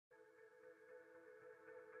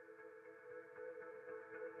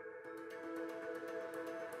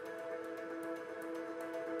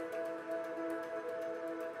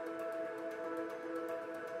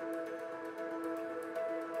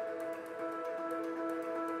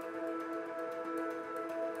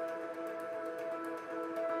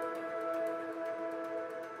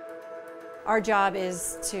Our job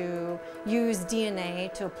is to use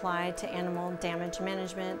DNA to apply to animal damage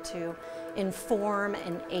management, to inform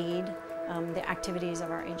and aid the activities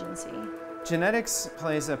of our agency. Genetics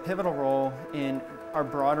plays a pivotal role in our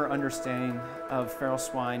broader understanding of feral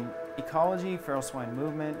swine ecology, feral swine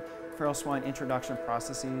movement, feral swine introduction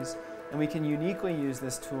processes, and we can uniquely use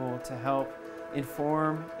this tool to help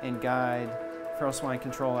inform and guide feral swine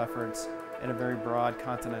control efforts at a very broad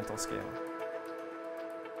continental scale.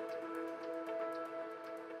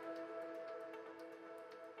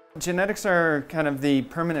 Genetics are kind of the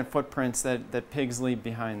permanent footprints that pigs leave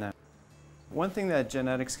behind them. One thing that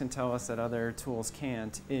genetics can tell us that other tools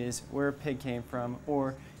can't is where a pig came from,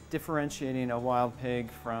 or differentiating a wild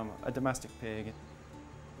pig from a domestic pig.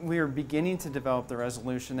 We are beginning to develop the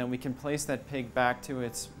resolution that we can place that pig back to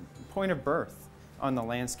its point of birth on the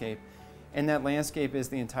landscape, and that landscape is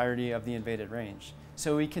the entirety of the invaded range.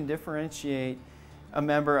 So we can differentiate a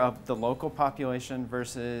member of the local population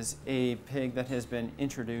versus a pig that has been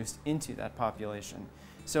introduced into that population.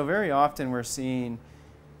 So very often we're seeing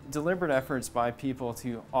deliberate efforts by people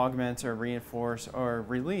to augment or reinforce or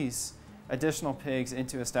release additional pigs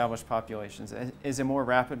into established populations is a more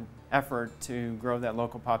rapid effort to grow that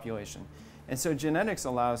local population. And so genetics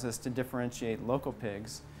allows us to differentiate local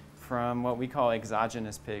pigs from what we call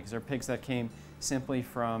exogenous pigs, or pigs that came simply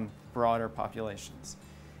from broader populations.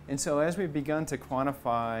 And so as we've begun to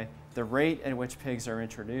quantify the rate at which pigs are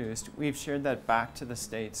introduced, we've shared that back to the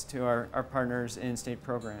states, to our partners in state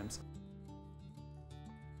programs.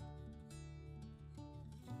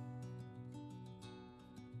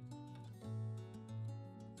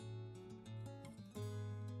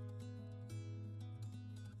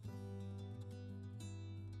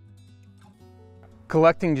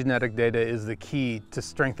 Collecting genetic data is the key to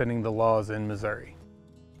strengthening the laws in Missouri.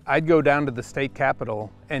 I'd go down to the state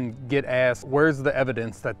capitol and get asked, where's the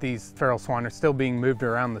evidence that these feral swine are still being moved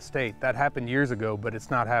around the state? That happened years ago, but it's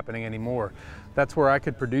not happening anymore. That's where I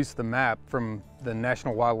could produce the map from the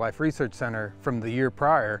National Wildlife Research Center from the year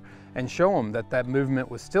prior and show them that that movement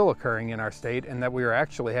was still occurring in our state, and that we were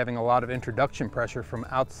actually having a lot of introduction pressure from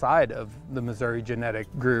outside of the Missouri genetic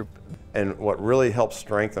group. And what really helped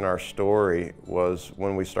strengthen our story was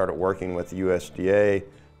when we started working with the USDA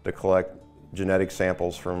to collect genetic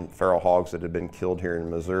samples from feral hogs that had been killed here in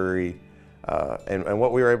Missouri. And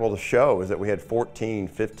what we were able to show is that we had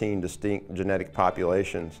 15 distinct genetic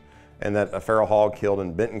populations, and that a feral hog killed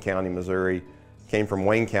in Benton County, Missouri came from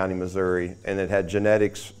Wayne County, Missouri, and it had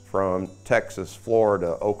genetics from Texas,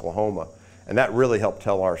 Florida, Oklahoma. And that really helped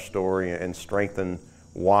tell our story and strengthen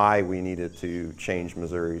why we needed to change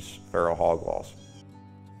Missouri's feral hog laws.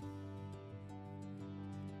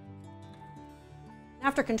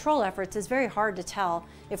 After control efforts, it's very hard to tell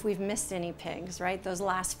if we've missed any pigs, right? Those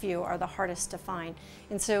last few are the hardest to find.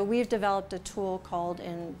 And so we've developed a tool called,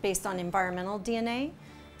 based on environmental DNA,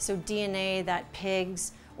 so DNA that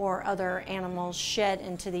pigs or other animals shed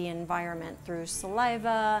into the environment through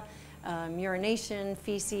saliva, urination,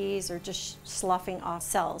 feces, or just sloughing off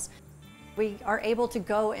cells. We are able to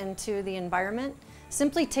go into the environment,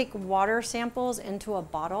 simply take water samples into a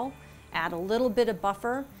bottle, add a little bit of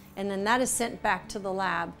buffer, and then that is sent back to the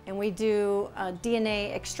lab, and we do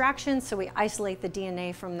DNA extraction, so we isolate the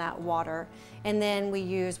DNA from that water, and then we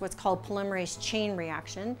use what's called polymerase chain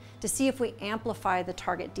reaction to see if we amplify the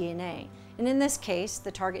target DNA. And in this case,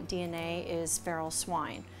 the target DNA is feral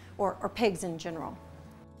swine, or pigs in general.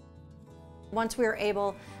 Once we are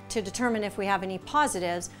able to determine if we have any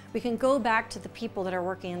positives, we can go back to the people that are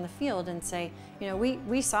working in the field and say, you know,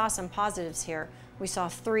 we saw some positives here. We saw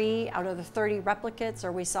 3 out of the 30 replicates,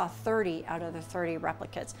 or we saw 30 out of the 30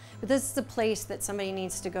 replicates. But this is a place that somebody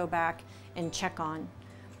needs to go back and check on.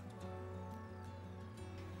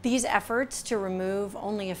 These efforts to remove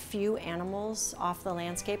only a few animals off the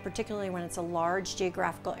landscape, particularly when it's a large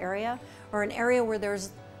geographical area, or an area where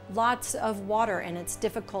there's lots of water and it's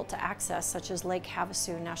difficult to access, such as Lake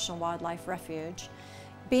Havasu National Wildlife Refuge.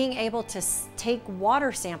 Being able to take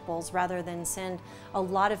water samples rather than send a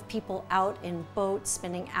lot of people out in boats,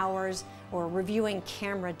 spending hours, or reviewing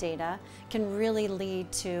camera data can really lead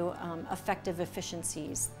to effective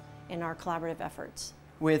efficiencies in our collaborative efforts.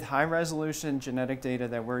 With high-resolution genetic data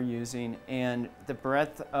that we're using and the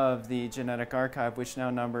breadth of the genetic archive, which now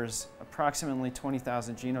numbers approximately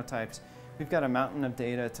 20,000 genotypes, we've got a mountain of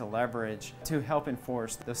data to leverage to help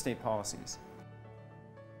enforce those state policies.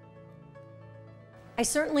 I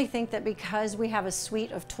certainly think that because we have a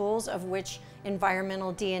suite of tools, of which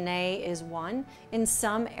environmental DNA is one, in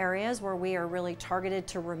some areas where we are really targeted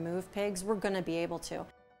to remove pigs, we're going to be able to.